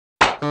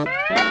G'day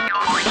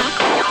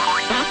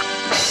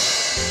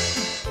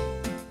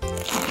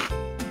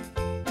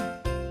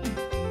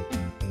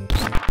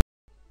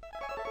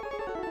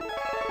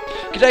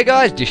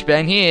guys,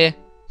 dshban here.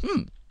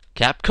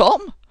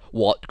 Capcom?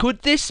 What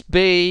could this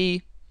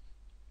be?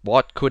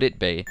 What could it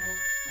be?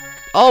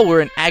 Oh,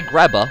 we're in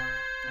Agrabah,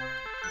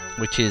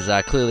 which is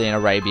clearly in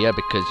Arabia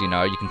because, you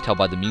know, you can tell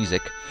by the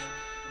music.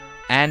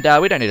 And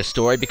we don't need a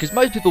story because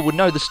most people would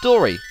know the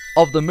story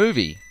of the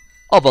movie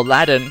of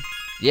Aladdin.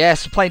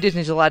 Yes, playing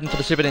Disney's Aladdin for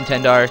the Super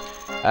Nintendo.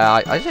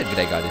 I said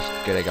g'day guys,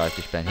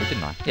 dshban here,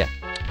 didn't I? Yeah.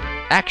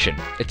 Action.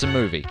 It's a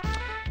movie.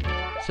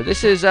 So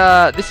this is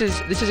a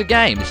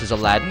game. This is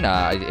Aladdin.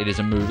 It is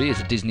a movie.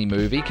 It's a Disney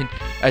movie.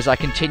 As I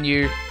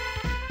continue,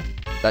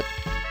 that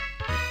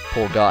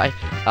poor guy.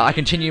 I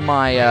continue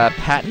my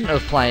pattern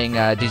of playing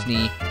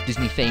Disney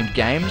themed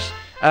games.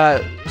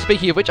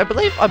 Speaking of which, I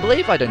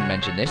believe I didn't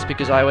mention this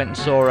because I went and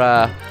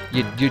saw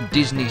your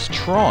Disney's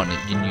Tron,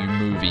 your new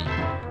movie,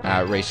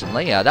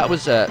 recently.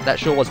 That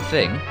sure was a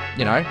thing.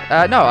 You know.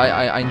 No,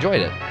 I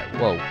enjoyed it.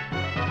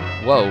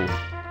 Whoa.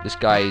 This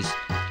guy's.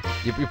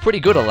 You're pretty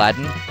good,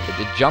 Aladdin,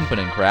 at jumping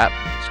and crap.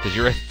 It's because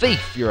you're a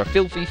thief. You're a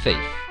filthy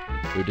thief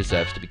who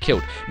deserves to be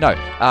killed. No,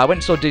 I went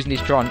and saw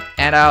Disney's Tron,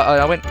 and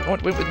I went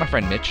with my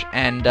friend Mitch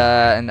and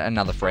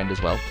another friend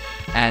as well.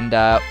 And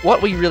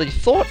what we really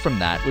thought from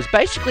that was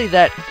basically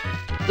that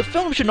the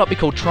film should not be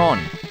called Tron,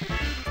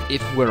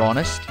 if we're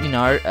honest, you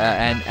know.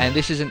 And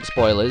this isn't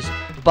spoilers,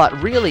 but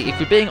really, if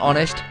you're being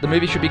honest, the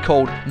movie should be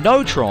called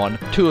No Tron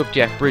 2 of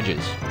Jeff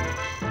Bridges.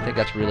 I think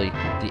that's really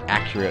the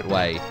accurate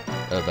way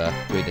of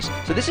doing this.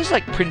 So this is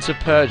like Prince of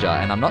Persia,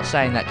 and I'm not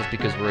saying that just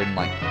because we're in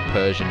like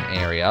Persian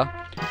area,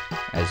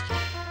 as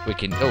we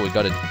can. Oh, we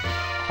got a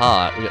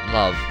heart. We got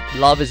love.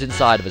 Love is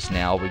inside of us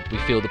now. We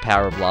feel the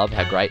power of love.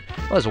 How great!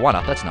 Well, there's a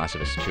 1-up. That's nice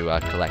of us to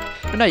collect.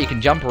 But no, you can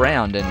jump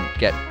around and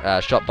get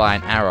shot by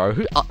an arrow.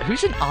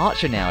 Who's an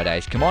archer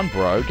nowadays? Come on,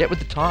 bro. Get with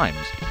the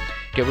times.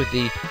 Get with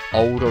the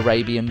old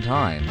Arabian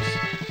times.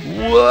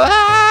 Wah!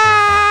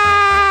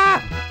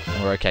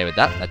 We're okay with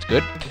that. That's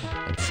good.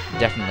 That's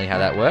definitely how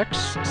that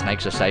works.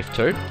 Snakes are safe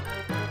too.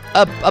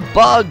 A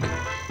bug!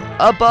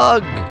 A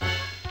bug!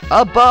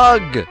 A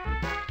bug!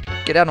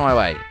 Get out of my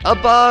way. A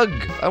bug!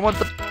 I wanted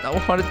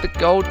the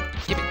gold.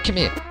 Come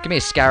here,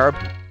 scarab.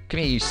 Come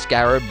here, you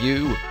scarab,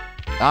 you.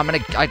 I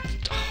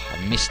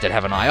missed it,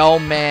 haven't I? Oh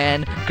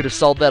man, could have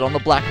sold that on the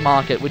black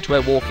market, which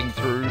we're walking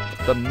through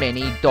for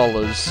many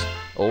dollars.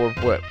 Or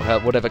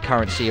whatever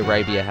currency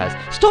Arabia has.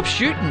 Stop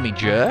shooting me,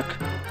 jerk!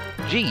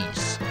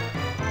 Jeez,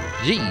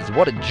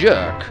 what a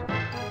jerk!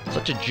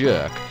 Such a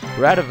jerk.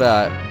 We're out of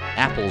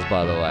apples,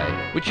 by the way,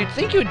 which you'd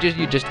think you'd just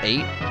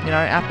eat, you know,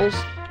 apples.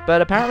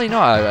 But apparently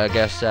no. I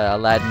guess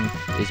Aladdin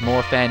is more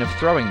a fan of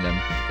throwing them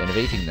than of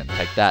eating them.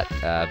 Take that,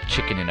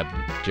 chicken in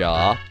a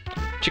jar.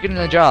 Chicken in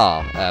a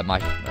jar.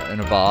 In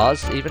a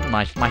vase, even.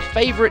 My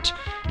favourite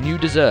new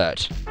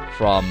dessert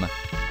from.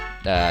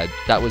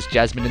 That was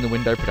Jasmine in the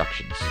Window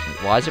Productions.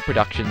 Why is it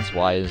Productions?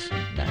 Why is...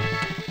 No.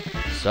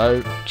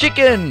 So,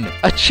 chicken!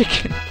 A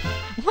chicken!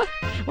 What?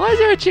 Why is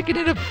there a chicken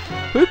in a...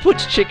 Who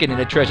puts chicken in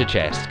a treasure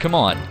chest? Come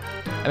on.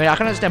 I mean, I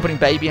can understand putting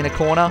baby in a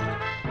corner,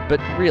 but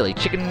really,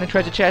 chicken in a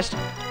treasure chest?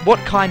 What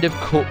kind of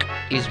cook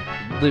is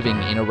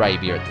living in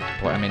Arabia at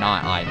this point? I mean,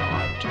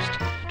 I'm just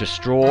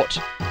distraught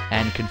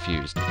and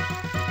confused.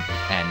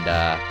 And,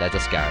 that's a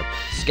scarab.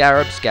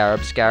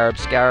 Scarab.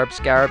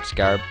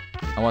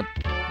 I want...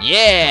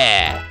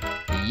 Yeah!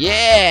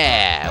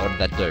 Yeah! What did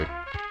that do?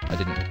 I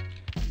didn't...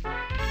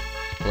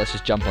 Well, let's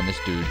just jump on this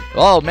dude.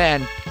 Oh,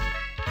 man!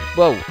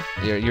 Whoa!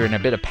 You're in a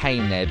bit of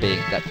pain there, being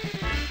that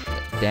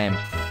damn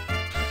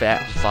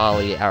fat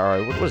Farley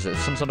arrow. What is it?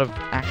 Some sort of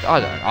act?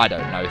 I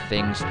don't know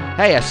things.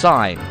 Hey, a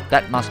sign!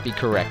 That must be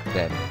correct,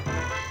 then.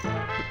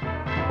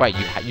 Wait,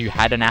 you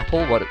had an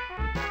apple? What?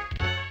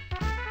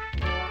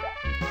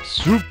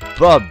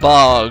 Super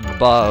bug.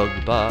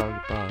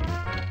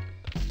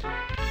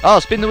 Oh,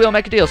 spin the wheel,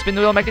 make a deal. Spin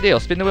the wheel, make a deal.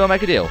 Spin the wheel,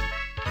 make a deal.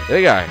 There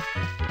we go.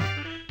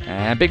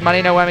 And big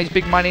money, no whammies.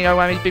 Big money, no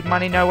whammies. Big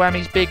money, no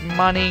whammies. Big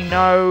money,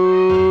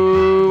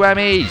 no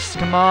whammies.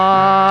 Come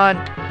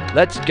on.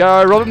 Let's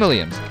go. Robin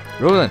Williams.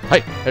 Hey,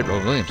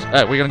 Robin Williams.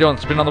 Hey, what are you going to do on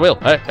spin on the wheel?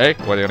 Hey,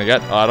 what are you going to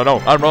get? I don't know.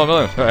 I'm Robin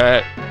Williams.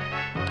 Hey.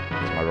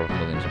 That's my Robin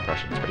Williams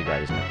impression. It's pretty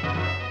great, isn't it?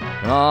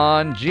 Come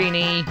on,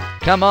 Genie.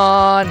 Come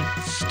on.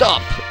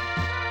 Stop.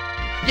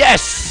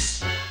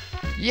 Yes.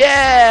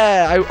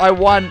 Yeah. I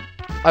won.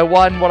 I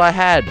won what I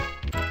had.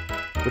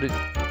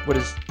 What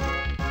is...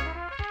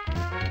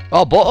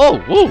 Oh,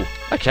 woo!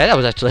 Okay, that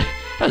was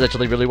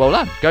actually really well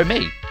done. Go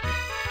me.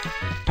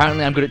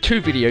 Apparently, I'm good at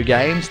 2 video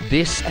games.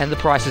 This and The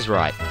Price is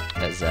Right.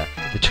 As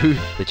the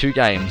two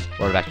games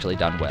where I've actually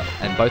done well,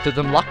 and both of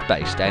them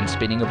luck-based and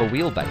spinning of a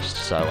wheel-based.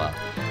 So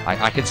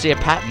I can see a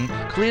pattern.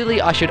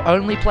 Clearly, I should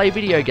only play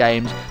video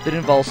games that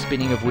involve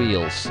spinning of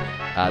wheels.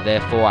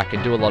 Therefore, I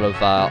can do a lot of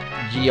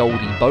ye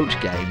olde boat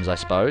games, I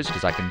suppose,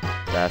 because I can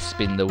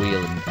spin the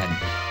wheel and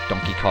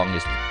Donkey Kong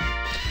is...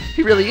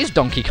 He really is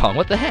Donkey Kong,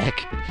 what the heck?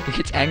 He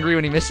gets angry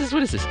when he misses?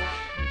 What is this?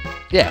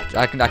 Yeah,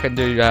 I can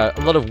do a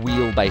lot of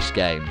wheel-based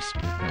games.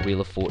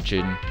 Wheel of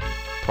Fortune,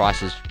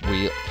 Price's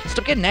Wheel.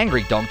 Stop getting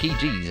angry, donkey.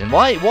 Jeez. And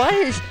why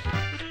is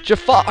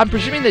Jafar? I'm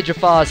presuming they're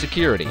Jafar's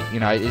security. You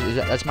know,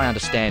 that's my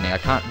understanding. I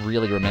can't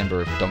really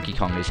remember if Donkey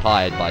Kong is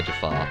hired by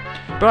Jafar,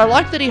 but I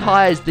like that he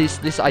hires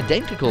this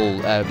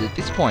identical at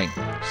this point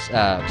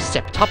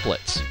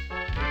septuplets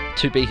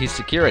to be his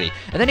security,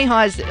 and then he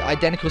hires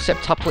identical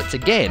septuplets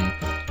again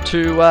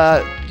to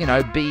you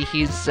know, be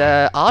his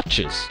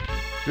archers.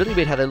 Really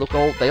weird how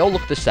they all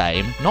look the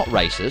same. Not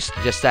racist,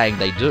 just saying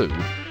they do.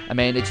 I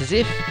mean, it's as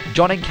if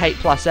John and Kate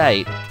plus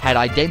 8 had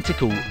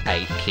identical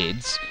 8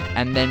 kids,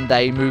 and then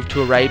they moved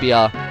to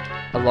Arabia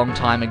a long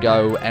time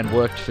ago and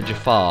worked for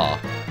Jafar,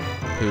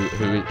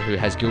 who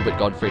has Gilbert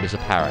Gottfried as a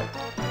parrot.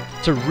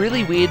 It's a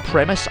really weird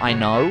premise, I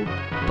know,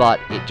 but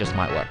it just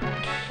might work.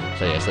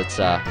 So yes, let's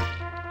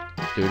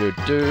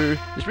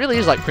This really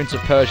is like Prince of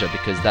Persia,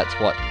 because that's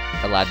what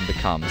Aladdin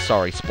becomes.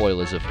 Sorry,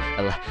 spoilers of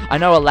I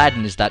know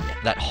Aladdin is that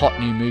hot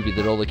new movie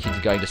that all the kids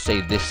are going to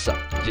see this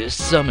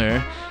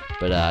summer.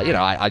 But, you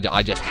know,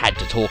 I just had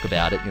to talk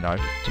about it, you know,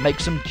 to make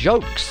some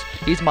jokes.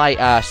 Here's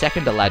my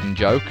second Aladdin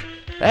joke.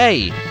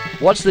 Hey,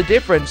 what's the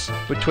difference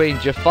between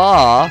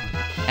Jafar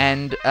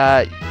and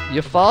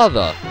your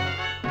father?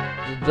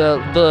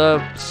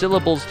 The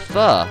syllables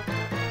th.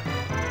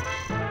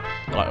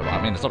 I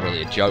mean, it's not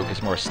really a joke,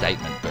 it's more a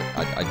statement, but,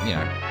 you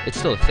know, it's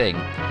still a thing.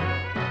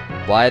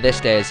 Why are there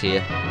stairs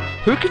here?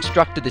 Who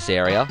constructed this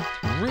area?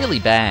 Really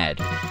bad.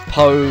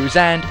 Pose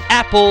and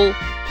Apple.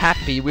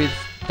 Happy with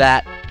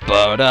that.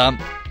 But,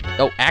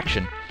 oh,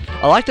 action.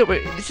 I like that what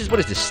is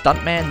this,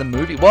 Stuntman the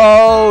movie?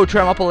 Whoa,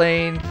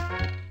 Trampoline.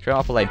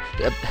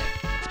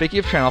 Speaking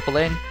of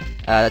Trampoline,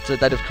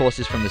 that of course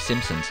is from The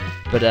Simpsons.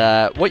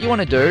 But, what you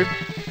want to do,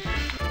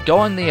 go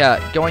on your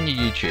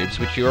YouTubes,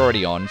 which you're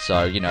already on,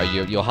 so, you know,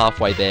 you're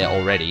halfway there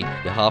already.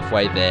 You're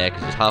halfway there,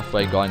 because it's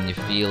halfway gone, you're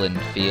feeling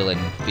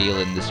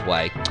this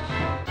way.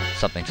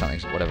 Something,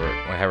 whatever,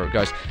 however it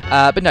goes.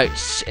 But no,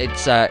 it's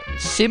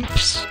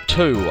Simps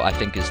 2, I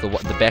think, is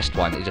the best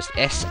one. It's just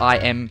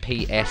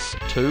SIMPS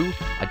 2.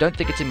 I don't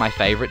think it's in my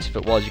favorites. If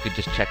it was, you could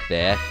just check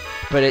there.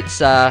 But it's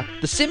The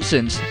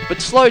Simpsons,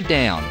 but slowed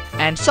down.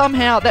 And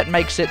somehow that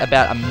makes it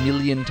about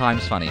 1,000,000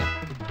 times funnier.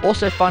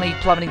 Also funny,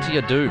 plummeting to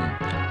your doom.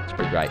 It's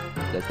pretty great.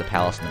 There's the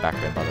palace in the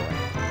background, by the way.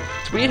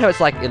 It's weird how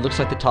it looks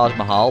like the Taj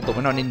Mahal, but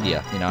we're not in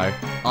India, you know.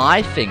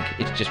 I think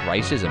it's just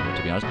racism,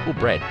 to be honest. Ooh,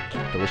 bread.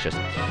 Delicious.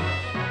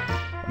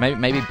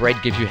 Maybe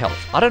bread gives you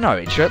health. I don't know.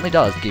 It certainly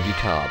does give you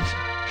carbs.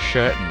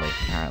 Certainly.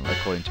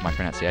 According to my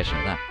pronunciation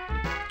of that.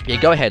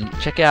 Yeah, go ahead.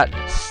 Check out,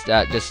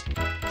 just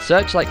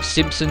search like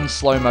Simpsons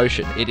slow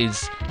motion. It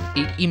is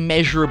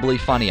immeasurably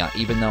funnier,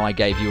 even though I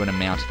gave you an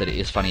amount that it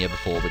is funnier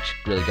before, which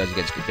really goes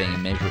against it being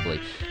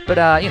immeasurably.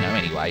 But, you know,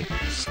 anyway,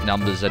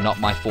 numbers are not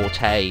my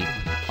forte.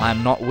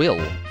 I'm not Will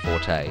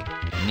Forte.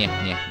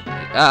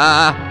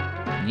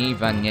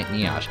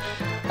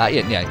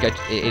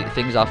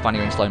 Things are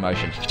funnier in slow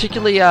motion.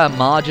 Particularly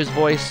Marge's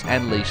voice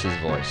and Lisa's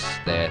voice.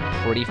 They're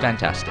pretty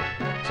fantastic.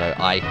 So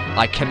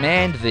I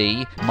command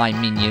thee, my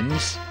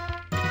minions,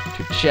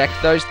 to check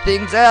those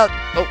things out.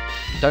 Oh,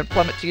 don't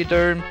plummet to your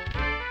doom.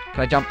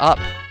 Can I jump up?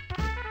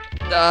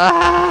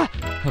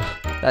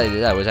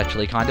 That was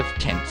actually kind of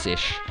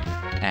tense-ish.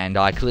 And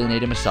I clearly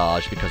need a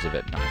massage because of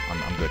it. No,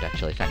 I'm good,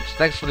 actually.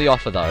 Thanks for the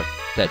offer, though,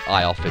 that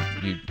I offered.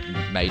 You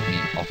made me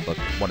offer,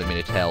 wanted me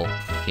to tell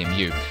him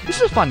you. This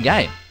is a fun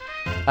game.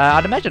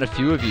 I'd imagine a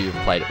few of you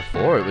have played it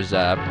before. It was,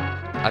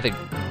 I think,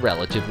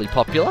 relatively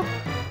popular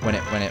when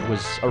it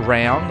was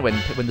around, when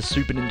the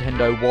Super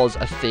Nintendo was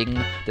a thing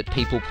that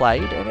people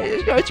played. And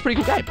it's a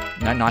pretty cool game.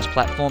 You know, nice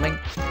platforming.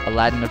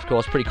 Aladdin, of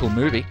course, pretty cool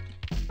movie.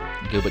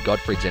 Gilbert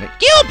Gottfried's in it.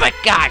 Gilbert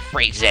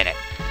Gottfried's in it!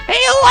 Hey,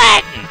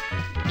 Aladdin!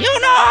 You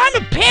know, I'm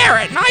a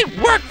parrot, and I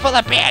work for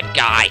the bad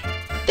guy.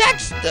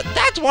 That's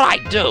what I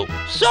do.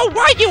 So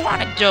what you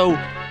want to do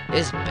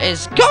is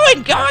go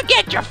and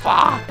get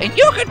Jafar, and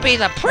you could be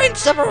the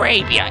Prince of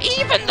Arabia,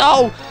 even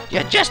though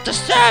you're just a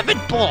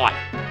servant boy.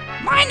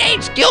 My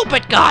name's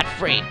Gilbert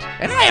Gottfried,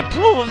 and I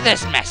approve of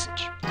this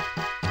message.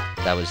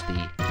 That was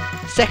the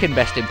second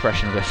best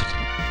impression of it.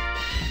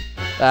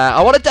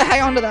 I wanted to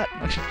hang on to that.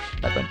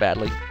 That went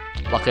badly.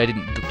 Luckily, I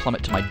didn't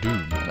plummet to my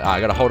doom. I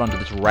gotta hold on to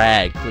this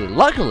rag.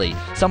 Luckily,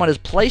 someone has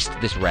placed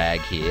this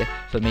rag here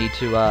for me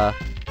to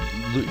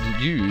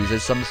use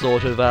as some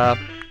sort of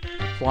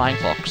flying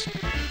fox.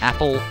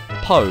 Apple,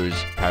 pose,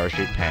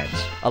 parachute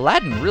pants.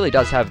 Aladdin really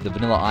does have the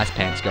Vanilla Ice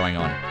pants going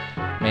on.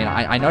 I mean,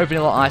 I know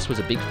Vanilla Ice was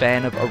a big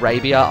fan of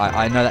Arabia.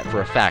 I know that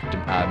for a fact.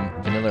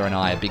 Vanilla and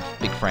I are big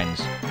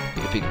friends.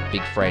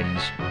 Big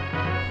friends.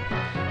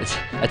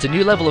 It's a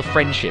new level of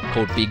friendship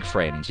called big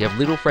friends. You have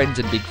little friends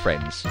and big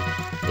friends.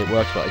 It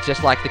works well. It's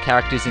just like the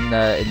characters in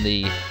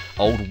the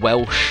old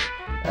Welsh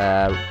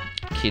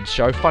kids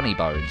show Funny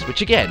Bones,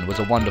 which again was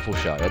a wonderful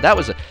show. That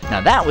was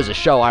a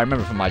show I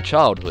remember from my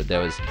childhood.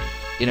 There was,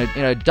 in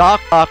a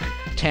dark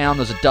town,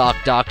 there was a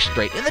dark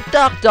street. In the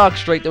dark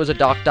street, there was a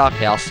dark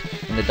house.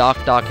 In the dark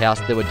house,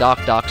 there were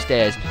dark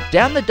stairs.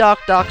 Down the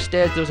dark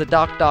stairs, there was a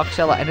dark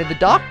cellar, and in the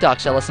dark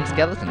cellar, some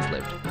skeletons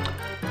lived.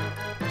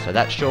 So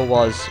that sure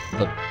was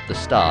the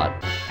start.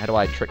 How do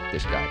I trick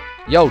this guy?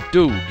 Yo,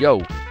 dude,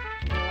 yo.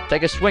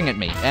 Take a swing at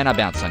me. And I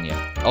bounce on you.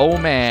 Oh,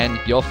 man,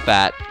 you're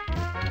fat.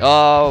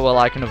 Oh, well,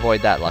 I can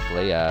avoid that,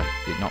 luckily.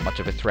 You're not much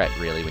of a threat,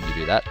 really, when you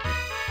do that.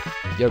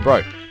 Yo,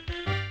 bro.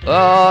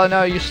 Oh,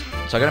 no, you... So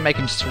I'm gonna make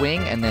him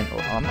swing, and then... Oh,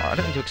 I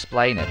don't need to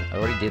explain it. I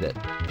already did it.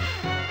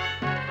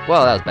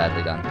 Well, that was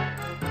badly done.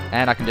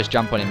 And I can just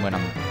jump on him when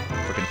I'm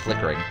freaking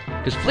flickering.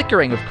 Because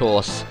flickering, of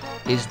course,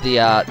 is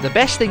the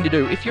best thing to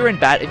do if you're in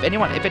bat. If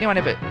anyone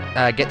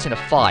ever gets in a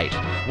fight,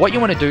 what you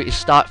want to do is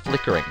start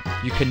flickering.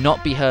 You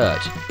cannot be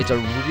hurt. It's a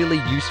really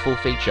useful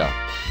feature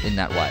in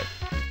that way.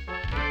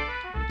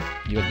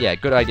 Yeah,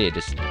 good idea.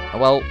 Just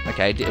well,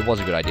 okay, it was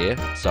a good idea.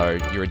 So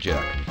you're a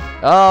jerk.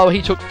 Oh,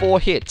 he took 4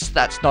 hits.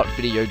 That's not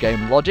video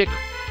game logic.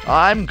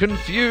 I'm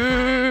confused.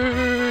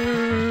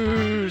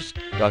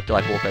 Do I have to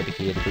like walk over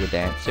here to do a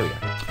dance? Here we go.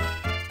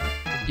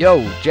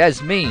 Yo,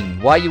 Jasmine,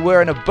 why are you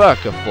wearing a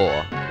burqa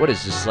for? What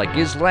is this, like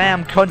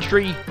Islam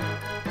country?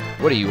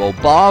 What are you,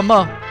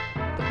 Obama?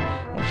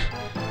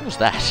 What was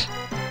that?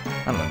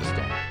 I don't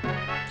understand.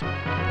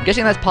 I'm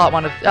guessing that's part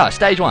 1 of... Oh,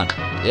 stage 1.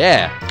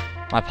 Yeah.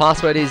 My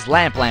password is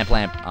lamp, lamp,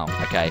 lamp. Oh,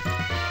 okay.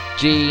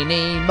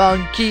 Genie,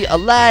 Monkey,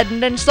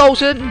 Aladdin, and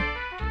Sultan.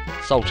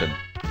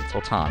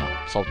 Sultana.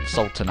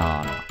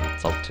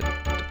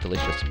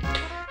 Delicious.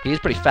 He is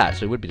pretty fat,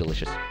 so he would be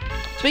delicious.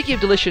 Speaking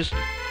of delicious,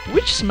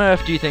 which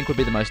Smurf do you think would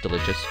be the most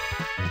delicious?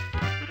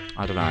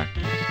 I don't know.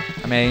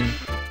 I mean,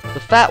 the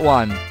fat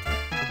one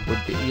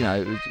would be, you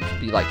know,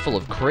 would be like full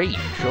of cream,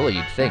 surely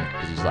you'd think,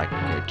 because he's like, you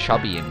know,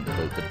 chubby in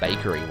the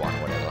bakery one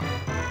or whatever.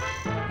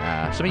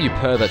 Some of you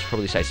perverts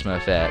probably say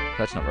Smurfette.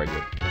 That's not very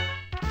good.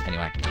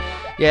 Anyway.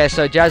 Yeah,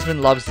 so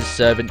Jasmine loves this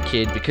servant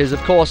kid because,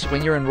 of course,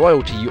 when you're in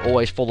royalty, you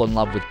always fall in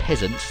love with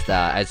peasants,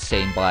 as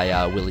seen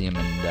by William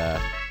and,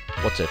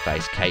 what's her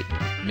face? Kate,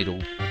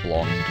 middle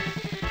blonde.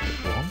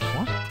 Blonde?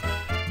 What?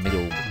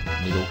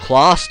 Middle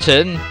class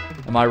ton.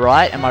 Am I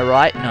right? Am I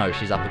right? No,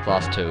 she's upper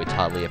class too. It's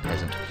hardly a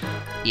peasant.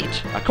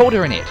 It. I called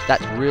her an it.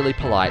 That's really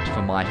polite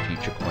for my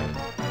future queen.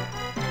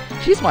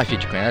 She's my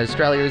future queen.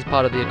 Australia is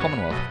part of the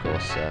Commonwealth, of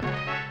course.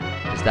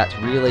 Because that's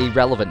really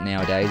relevant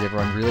nowadays.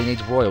 Everyone really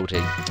needs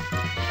royalty.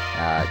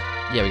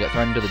 Yeah, we got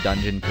thrown into the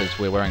dungeon because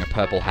we're wearing a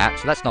purple hat.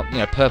 So that's not, you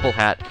know, purple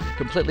hat,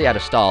 completely out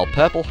of style.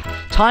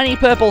 Tiny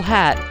purple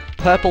hat,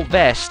 purple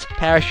vest,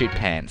 parachute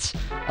pants.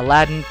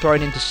 Aladdin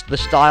thrown into the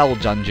style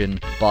dungeon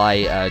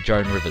by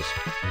Joan Rivers.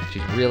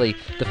 She's really...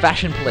 The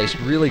fashion police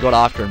really got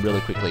after him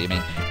really quickly. I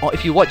mean,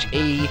 if you watch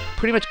E,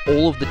 pretty much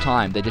all of the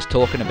time, they're just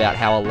talking about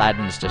how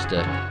Aladdin's just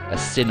a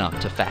sinner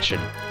to fashion.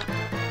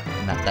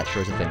 And that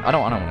sure is a thing. I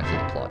don't want to see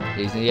the plot.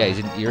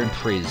 You're in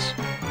Priz.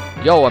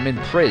 Yo, I'm in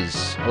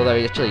Priz. Although,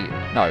 actually,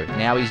 no.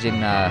 Now he's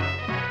in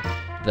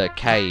the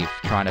cave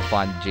trying to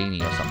find the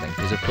genie or something.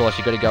 Because, of course,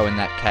 you got to go in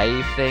that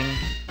cave thing.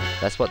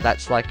 That's what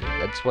that's like.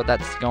 That's what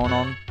that's going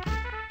on.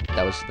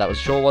 That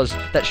sure was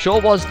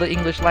the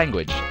English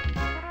language.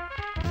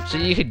 So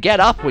you could get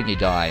up when you're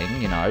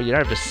dying, you know. You don't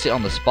have to sit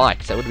on the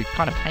spikes. That would be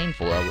kind of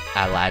painful.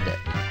 Aladdin,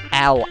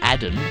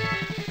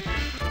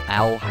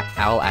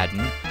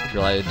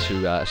 related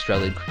to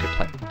Australian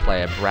cricket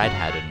player Brad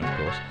Haddin, of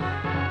course.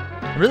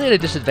 I'm really at a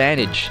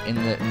disadvantage in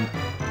the...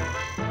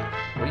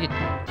 What are you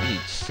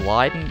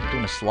sliding?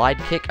 Doing a slide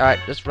kick? Alright,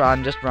 just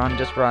run.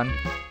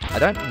 I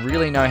don't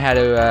really know how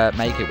to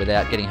make it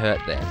without getting hurt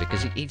there,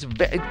 because he's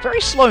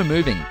very slow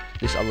moving,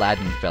 this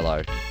Aladdin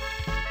fellow.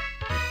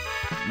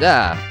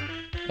 Bat!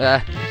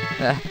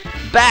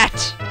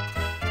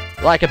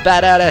 Like a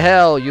bat out of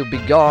hell, you'll be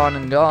gone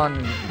and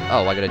gone.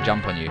 Oh, I gotta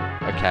jump on you.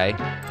 Okay.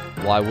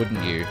 Why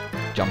wouldn't you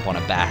jump on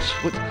a bat?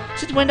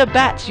 Since when are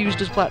bats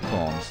used as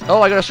platforms?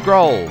 Oh, I got a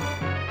scroll.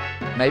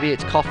 Maybe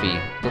it's coffee.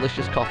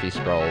 Delicious coffee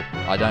scroll.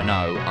 I don't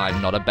know.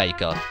 I'm not a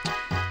baker.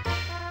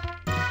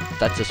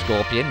 That's a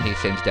scorpion. He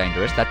seems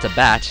dangerous. That's a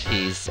bat.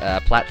 He's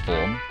a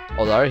platform.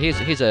 Although,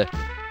 here's a...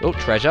 Oh,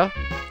 treasure.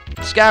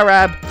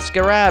 Scarab! How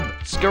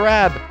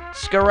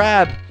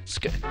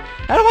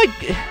do I...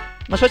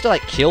 Am I supposed to,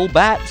 like, kill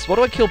bats? What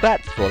do I kill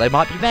bats for? They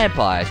might be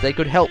vampires. They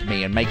could help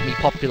me and make me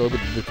popular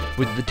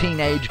with the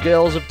teenage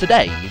girls of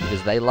today,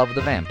 because they love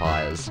the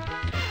vampires.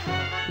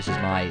 This is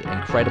my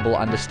incredible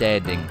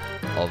understanding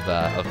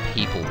of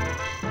people.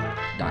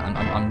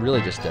 I'm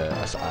really just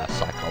a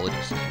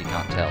psychologist, if you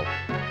can't tell.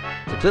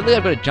 So clearly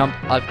I've got to jump.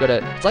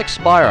 It's like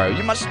Spyro.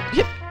 You must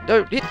hit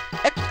the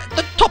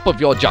top of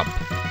your jump,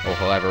 or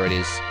however it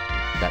is.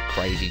 That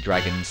crazy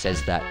dragon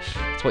says that.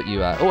 That's what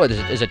you... Oh,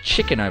 there's a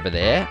chicken over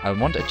there. I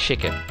want a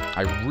chicken.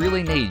 I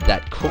really need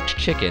that cooked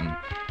chicken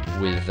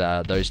with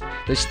those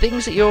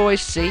things that you always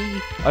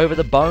see over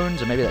the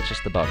bones, or maybe that's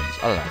just the bones.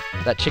 I don't know.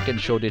 That chicken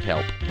sure did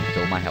help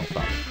fill my health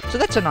up. So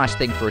that's a nice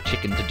thing for a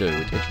chicken to do.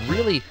 It's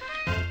really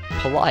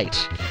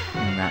polite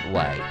in that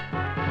way.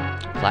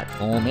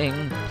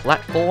 Platforming.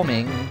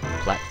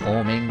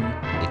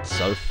 It's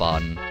so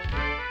fun.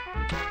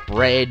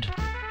 Bread.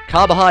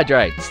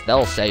 Carbohydrates,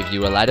 they'll save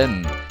you,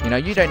 Aladdin. You know,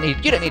 you don't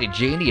need a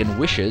genie and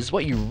wishes.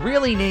 What you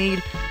really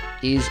need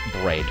is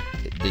bread.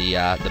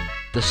 The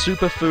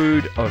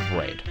superfood of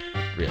bread,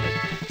 really.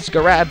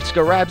 Scarab.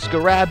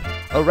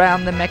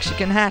 around the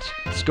Mexican hat.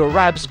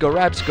 Scarab,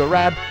 scarab,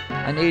 scarab.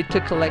 I need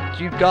to collect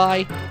you,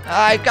 guy.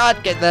 I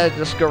can't get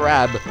the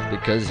scarab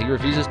because he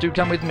refuses to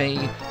come with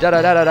me. Da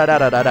da da da da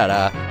da da da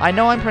da. I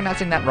know I'm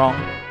pronouncing that wrong.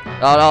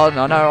 Oh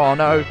no, no, oh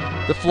no.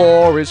 The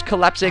floor is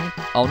collapsing.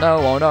 Oh no,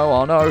 oh no,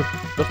 oh no.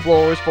 The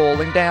floor is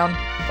falling down.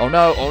 Oh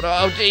no,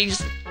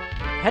 jeez.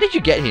 How did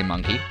you get here,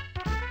 monkey?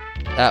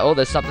 Oh,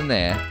 there's something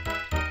there.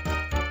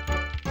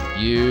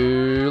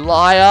 You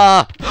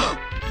liar!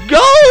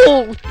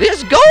 Gold!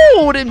 There's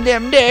gold in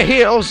them there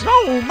hills!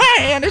 Oh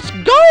man, it's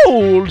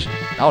gold!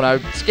 Oh no,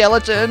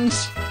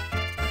 skeletons!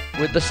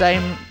 With the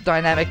same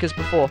dynamic as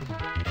before.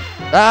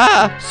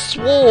 Ah!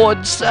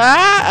 Swords!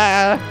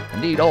 Ah!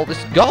 I need all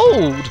this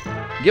gold!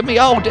 Give me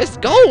all this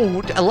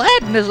gold!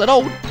 Aladdin is an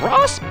old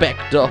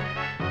prospector!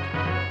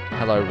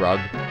 Hello, Rug.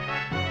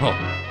 Huh,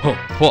 huh,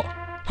 huh,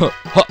 huh,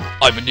 huh.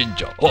 I'm a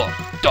ninja! Huh,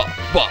 da,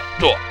 ba,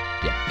 da.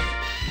 Yeah.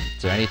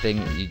 Is there anything,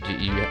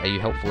 are you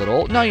helpful at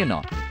all? No, you're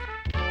not.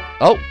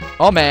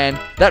 Oh man,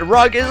 that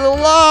Rug is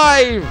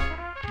alive!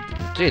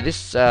 Gee,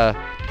 this,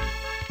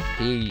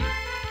 he's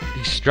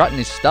strutting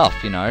his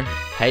stuff, you know.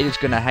 Haters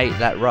gonna hate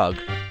that Rug,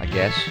 I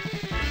guess.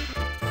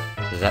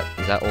 Is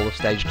that all of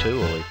stage 2,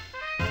 or?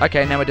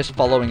 Okay, now we're just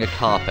following a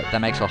carpet.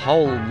 That makes a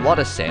whole lot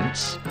of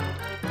sense.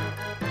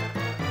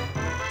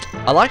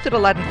 I like that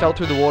Aladdin fell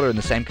through the water in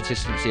the same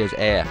consistency as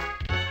air.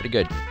 Pretty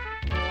good.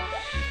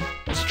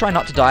 Let's try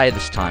not to die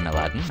this time,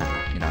 Aladdin.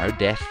 You know,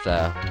 death,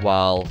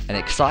 while an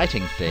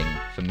exciting thing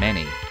for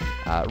many,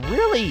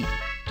 really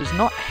does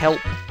not help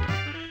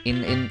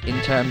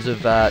in terms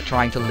of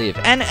trying to live.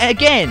 And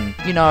again,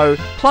 you know,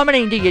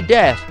 plummeting to your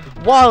death,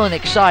 while an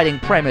exciting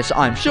premise,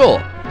 I'm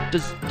sure,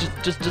 does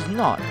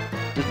not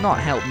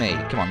help me.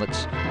 Come on,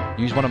 let's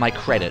use one of my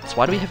credits.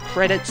 Why do we have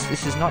credits?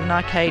 This is not an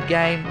arcade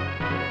game.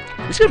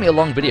 This is going to be a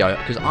long video,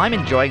 because I'm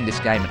enjoying this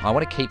game, and I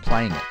want to keep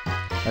playing it.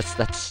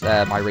 That's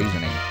my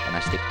reasoning, and I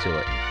stick to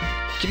it.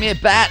 Come here,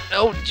 Bat!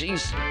 Oh,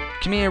 jeez.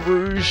 Come here,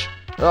 Rouge.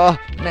 Oh,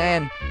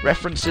 man.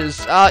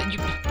 References. But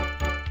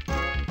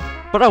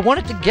I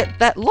wanted to get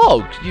that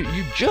log, you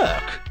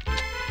jerk.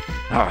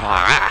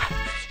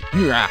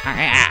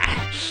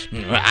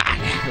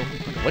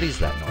 What is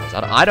that noise?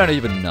 I don't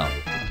even know.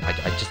 I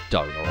just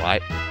don't,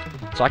 alright?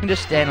 So I can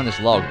just stand on this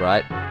log,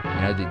 right?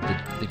 You know,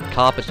 the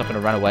carpet's not going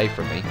to run away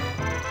from me.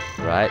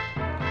 Right?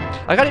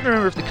 I can't even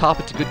remember if the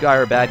carpet's a good guy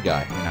or a bad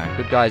guy. You know,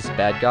 good guys,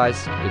 bad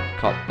guys, good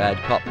cop, bad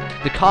cop.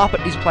 The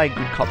carpet is playing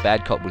good cop,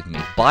 bad cop with me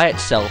by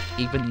itself,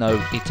 even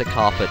though it's a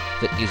carpet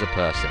that is a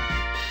person.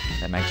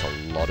 That makes a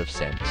lot of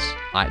sense.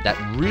 That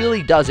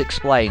really does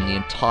explain the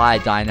entire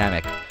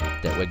dynamic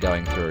that we're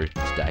going through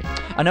today.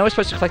 I know we're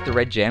supposed to collect the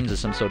red gems as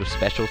some sort of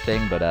special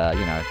thing, but,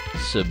 you know,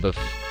 subbuff.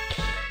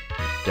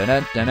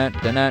 Dun-dun, dun-dun,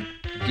 dun-dun.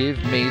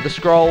 Give me the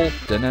scroll.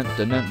 Dun-dun,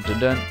 dun-dun,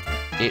 dun-dun.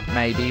 It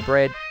may be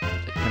bread.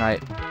 Can I...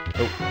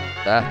 Oh,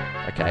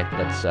 okay,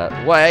 let's,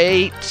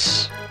 wait!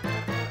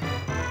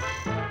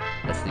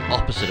 That's the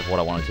opposite of what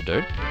I wanted to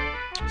do.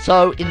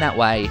 So, in that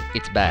way,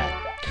 it's bad.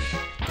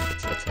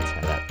 That's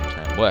how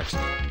that works.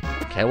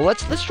 Okay, well,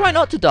 let's try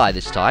not to die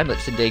this time.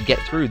 Let's indeed get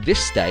through this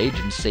stage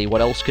and see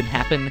what else can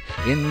happen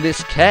in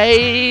this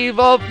cave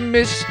of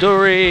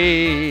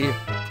mystery.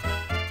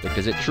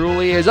 Because it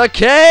truly is a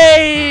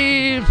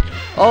cave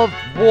of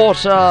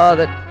water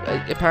that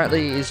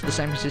apparently is the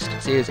same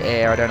consistency as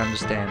air. I don't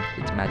understand.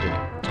 It's magic.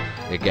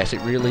 I guess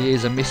it really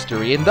is a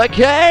mystery in the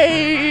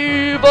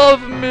cave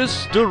of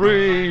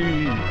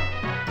mystery.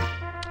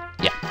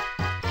 Yeah,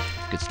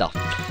 good stuff.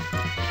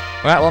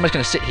 Alright, well, I'm just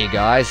going to sit here,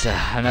 guys.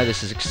 I know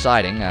this is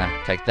exciting.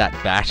 Take that,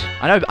 Bat.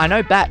 I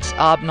know bats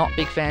are not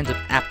big fans of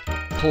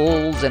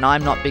apples, and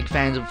I'm not big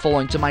fans of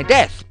falling to my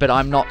death, but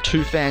I'm not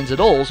two fans at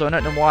all, so I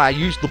don't know why I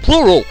used the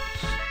plural.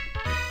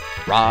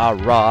 Rah,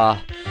 rah.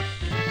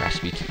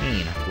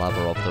 Rasputin,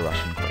 lover of the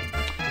Russian queen.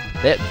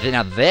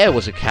 Now, there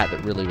was a cat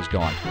that really was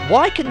gone.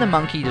 Why can the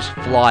monkey just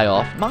fly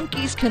off?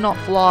 Monkeys cannot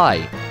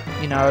fly.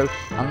 You know,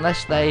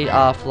 unless they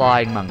are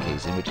flying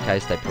monkeys, in which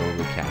case they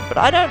probably can. But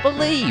I don't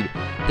believe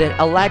that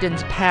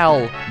Aladdin's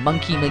pal,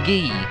 Monkey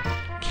McGee,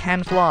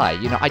 can fly.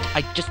 You know,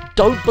 I just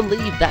don't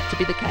believe that to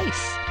be the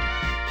case.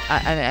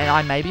 And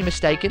I may be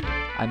mistaken.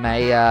 I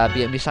may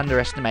be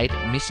misunderestimating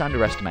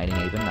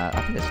even,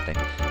 I think that's the thing,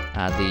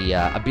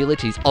 the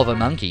abilities of a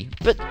monkey.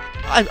 But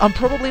I'm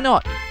probably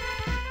not.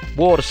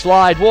 Water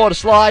slide, water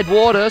slide,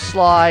 water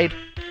slide.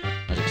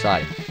 That's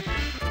exciting.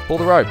 Pull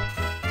the rope.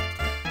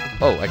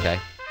 Oh, okay.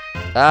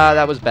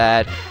 That was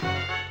bad.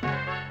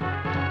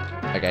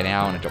 Okay,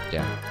 now I want to drop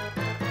down.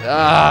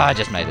 I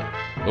just made it.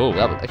 Oh,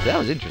 that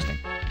was interesting.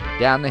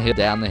 Down the hill,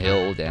 down the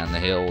hill, down the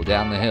hill,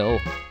 down the hill.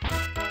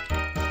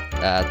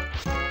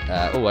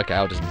 Oh, okay,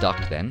 I'll just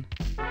duck then.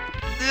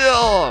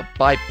 Oh,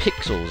 by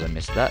pixels, I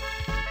missed that.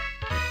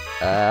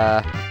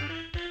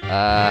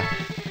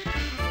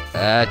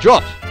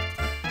 Drop!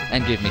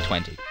 And give me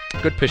 20.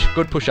 Good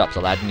push-ups,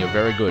 Aladdin. You're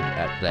very good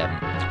at them.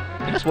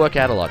 You must work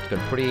out a lot. You've got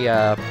a pretty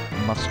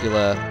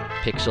muscular,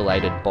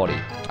 pixelated body,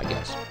 I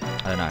guess.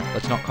 I don't know.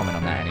 Let's not comment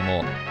on that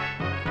anymore.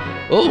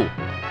 Oh,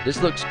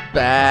 this looks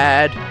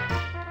bad.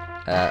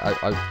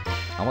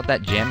 I want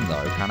that gem,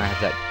 though. Can't I have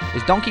that?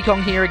 Is Donkey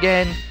Kong here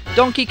again?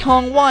 Donkey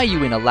Kong, why are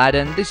you in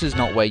Aladdin? This is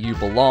not where you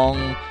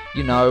belong.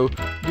 You know,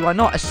 you are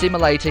not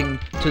assimilating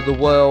to the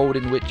world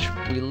in which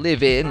we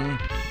live in.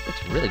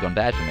 It's really gone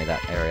bad for me,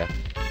 that area.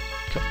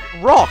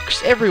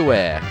 Rocks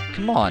everywhere.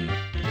 Come on.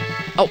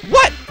 Oh,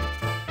 what?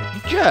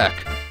 You jerk.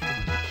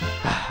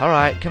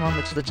 Alright, come on,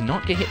 let's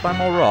not get hit by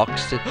more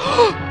rocks.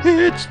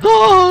 It's the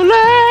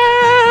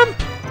lamp!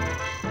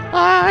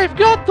 I've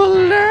got the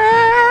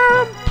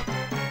lamp!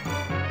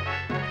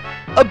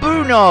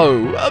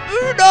 Abuno!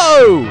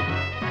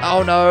 Abuno!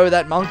 Oh no,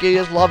 that monkey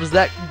just loves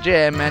that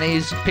gem and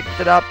he's picked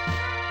it up.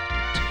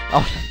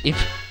 Oh,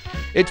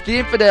 it's the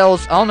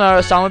infidels. Oh no,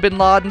 Osama bin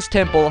Laden's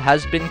temple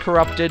has been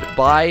corrupted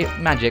by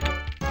magic.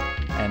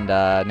 And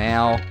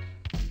now...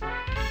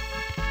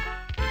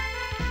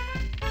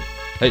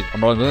 Hey,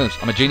 I'm Ron Williams.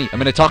 I'm a genie.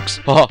 I'm in a tux.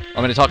 Oh,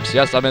 I'm in a tux.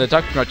 Yes, I'm in a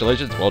tux.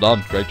 Congratulations. Well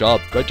done. Great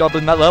job. Great job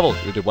in that level.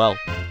 You did well.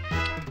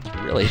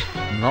 Really,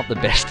 not the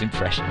best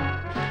impression.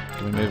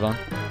 Can we move on?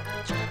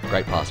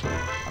 Great password.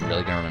 I'm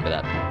really going to remember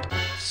that.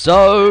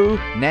 So,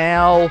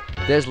 now,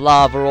 there's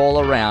lava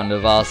all around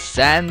of us,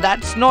 and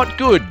that's not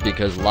good,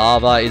 because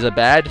lava is a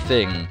bad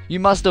thing. You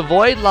must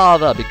avoid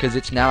lava, because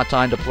it's now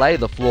time to play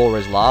The Floor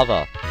is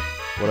Lava.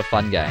 What a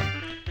fun game.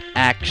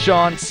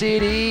 Action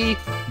City!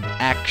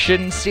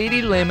 Action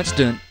City limits,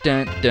 dun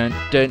dun dun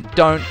dun,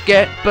 don't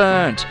get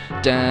burnt,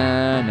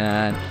 dun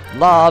dun.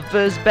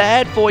 Lava's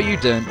bad for you,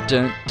 dun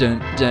dun dun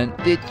dun.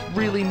 It's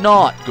really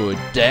not good,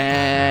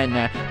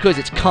 dun, cause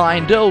it's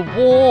kinda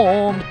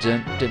warm,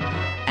 dun dun.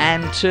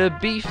 And to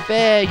be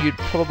fair, you'd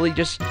probably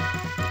just,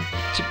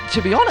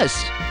 to be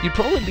honest, you'd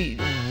probably be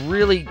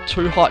really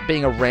too hot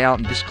being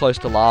around this close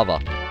to lava,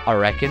 I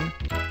reckon.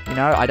 You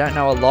know, I don't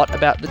know a lot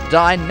about the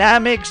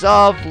dynamics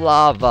of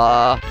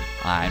lava.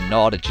 I'm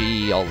not a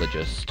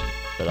geologist,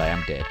 but I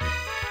am dead.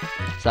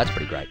 So that's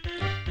pretty great.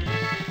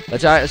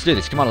 Let's do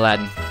this. Come on,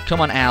 Aladdin.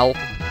 Come on, Al.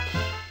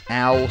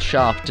 Al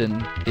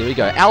Sharpton. Here we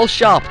go. Al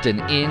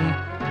Sharpton in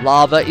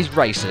Lava is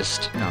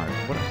Racist. No.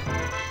 What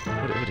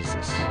is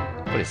this?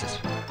 What is this?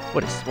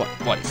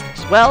 What is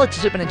this? Well, it's a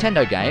Super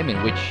Nintendo game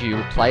in which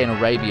you play an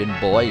Arabian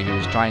boy who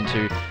is trying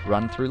to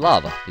run through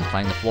lava. He's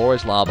playing The Floor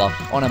is Lava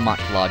on a much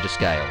larger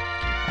scale.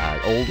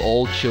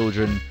 All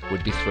children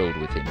would be thrilled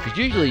with him, because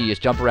usually you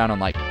just jump around on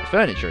like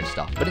furniture and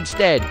stuff, but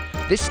instead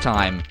this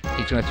time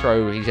he's going to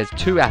throw. He has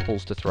 2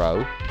 apples to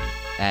throw,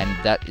 and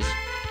that is,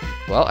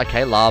 well,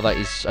 okay, lava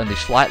is only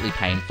slightly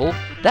painful.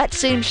 That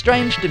seems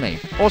strange to me.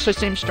 Also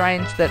seems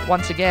strange that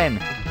once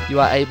again you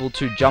are able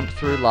to jump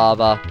through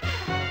lava.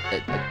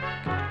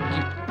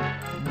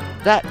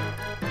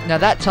 Now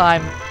that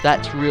time,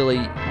 that's really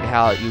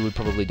how you would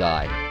probably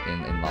die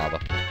in lava.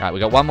 Alright, we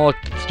got one more.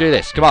 Let's do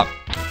this. Come on.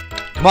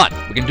 Come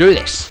on, we can do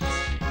this.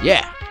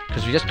 Yeah,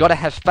 because we just gotta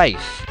have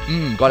faith.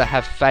 Gotta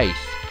have faith.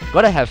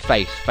 Gotta have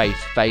faith, faith,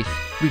 faith.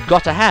 We've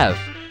got to have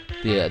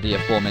the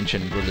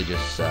aforementioned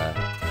religious thing.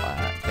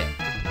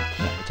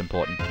 Yeah, it's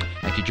important.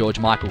 Thank you, George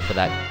Michael, for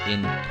that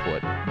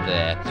input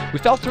there. We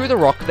fell through the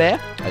rock there,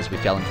 as we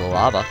fell into the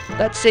lava.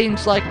 That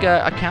seems like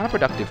a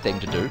counterproductive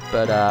thing to do,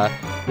 but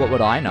what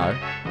would I know?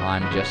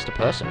 I'm just a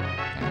person,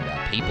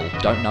 and people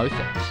don't know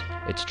things.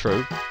 It's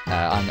true.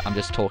 I'm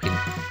just talking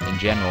in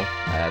general.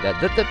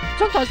 That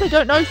sometimes they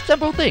don't know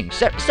several things.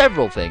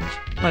 Several things.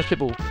 Most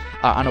people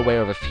are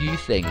unaware of a few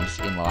things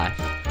in life,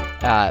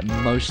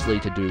 mostly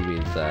to do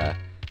with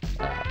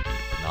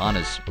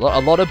bananas.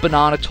 A lot of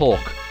banana talk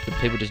that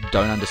people just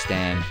don't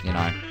understand, you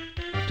know.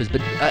 Because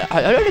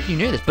I don't know if you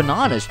knew this.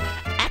 Bananas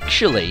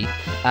actually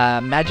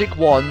magic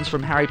wands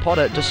from Harry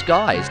Potter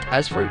disguised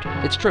as fruit.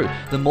 It's true.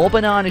 The more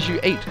bananas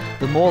you eat,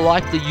 the more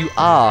likely you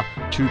are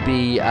to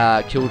be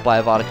killed by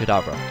a Avada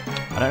Kedavra.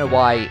 I don't know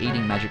why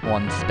eating magic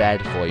wands is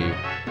bad for you.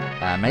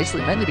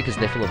 Mainly because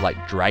they're full of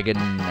like dragon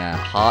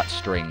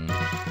heartstring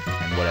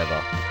and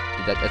whatever.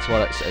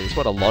 That's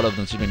what a lot of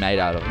them should be made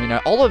out of. You know,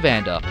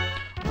 Ollivander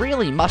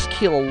really must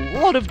kill a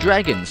lot of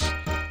dragons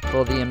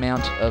for the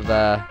amount of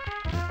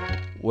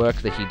work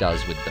that he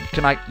does with them.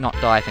 Can I not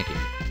die? Thank you.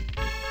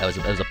 That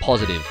was a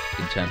positive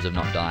in terms of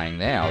not dying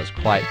there. I was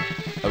quite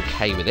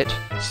okay with it.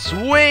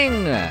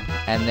 Swing!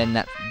 And then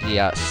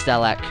the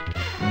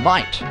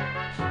stalagmite.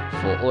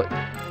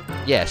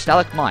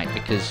 Stalagmite,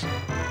 because...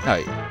 No,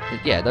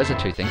 yeah, those are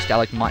 2 things.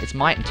 Stalagmite, it's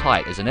might and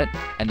tight, isn't it?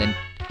 And then,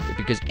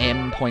 because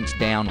M points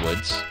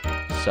downwards,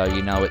 so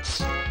you know it's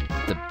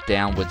the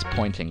downwards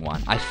pointing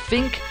one. I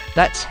think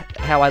that's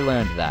how I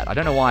learned that. I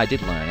don't know why I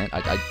did learn it.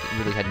 I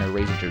really had no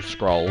reason to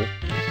scroll.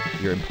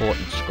 Your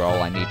important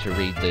scroll, I need to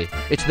read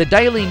it's the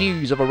Daily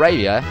News of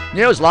Arabia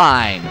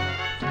Newsline.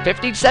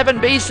 57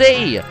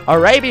 BC,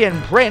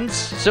 Arabian prince,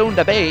 soon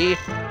to be.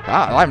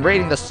 I'm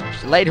reading this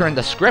later in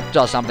the script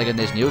or something in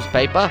this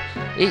newspaper.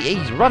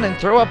 He's running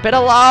through a bit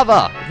of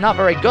lava. Not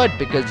very good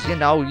because, you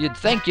know, you'd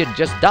think you'd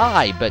just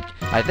die, but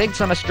I think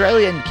some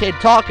Australian kid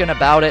talking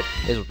about it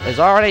has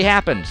already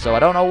happened, so I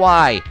don't know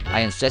why.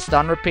 I insist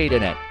on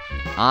repeating it.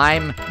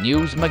 I'm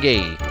News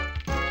McGee.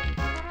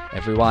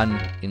 Everyone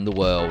in the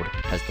world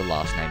has the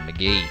last name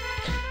McGee.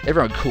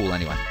 Everyone cool,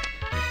 anyway.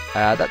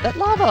 That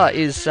lava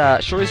is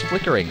sure is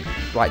flickering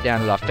right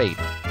down at our feet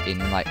in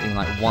like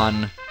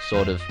one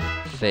sort of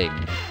thing.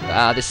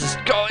 This is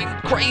going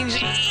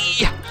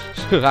crazy.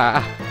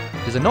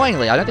 Because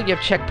annoyingly, I don't think you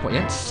have checkpoints. You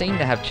don't seem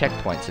to have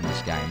checkpoints in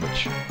this game,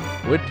 which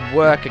would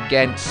work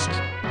against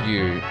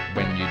you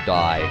when you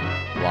die,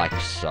 like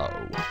so.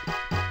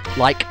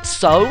 Like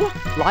so?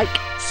 Like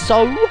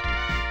so?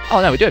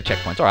 Oh no, we do have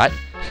checkpoints. All right.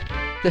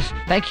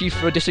 Thank you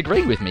for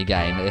disagreeing with me,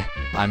 game.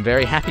 I'm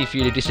very happy for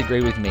you to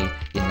disagree with me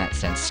in that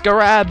sense.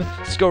 Scarab!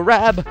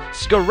 Scarab!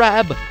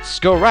 Scarab!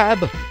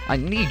 Scarab! I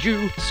need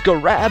you!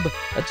 Scarab!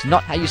 That's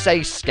not how you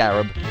say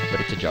scarab,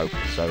 but it's a joke,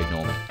 so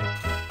ignore me.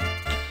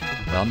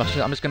 Well,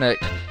 I'm just gonna...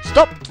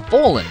 Stop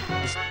falling!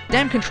 This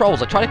damn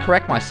controls. I try to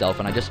correct myself,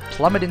 and I just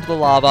plummet into the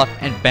lava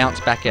and bounce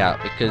back out,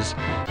 because,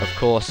 of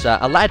course,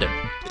 Aladdin...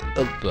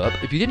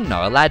 if you didn't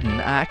know, Aladdin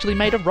actually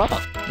made of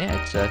rubber.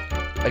 Yeah, it's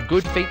a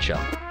good feature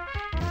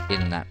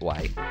in that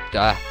way.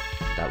 That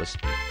was...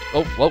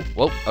 Oh, whoa,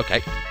 whoa,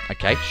 okay.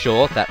 Okay,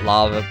 sure, that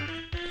lava...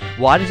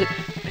 Why does it...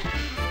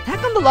 How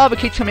come the lava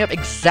keeps coming up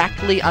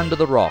exactly under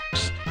the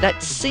rocks?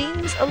 That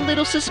seems a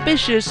little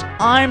suspicious.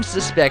 I'm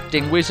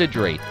suspecting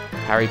wizardry.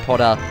 Harry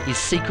Potter is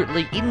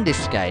secretly in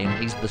this game.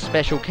 He's the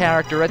special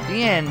character at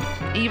the end,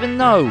 even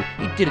though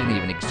he didn't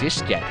even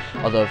exist yet.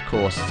 Although, of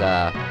course,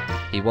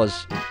 he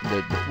was...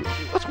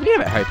 What's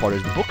weird about Harry Potter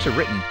is the books are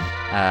written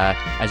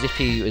as if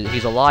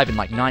he's alive in,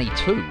 like,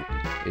 92.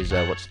 Is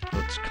what's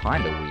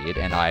kind of weird,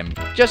 and I'm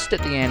just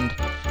at the end,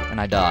 and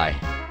I die.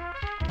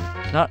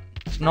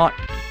 It's not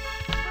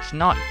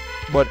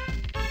what...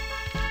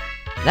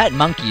 That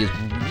monkey is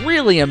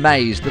really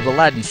amazed that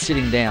Aladdin's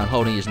sitting down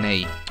holding his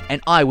knee, and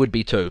I would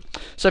be too.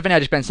 So for now,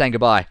 just been saying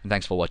goodbye, and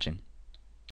thanks for watching.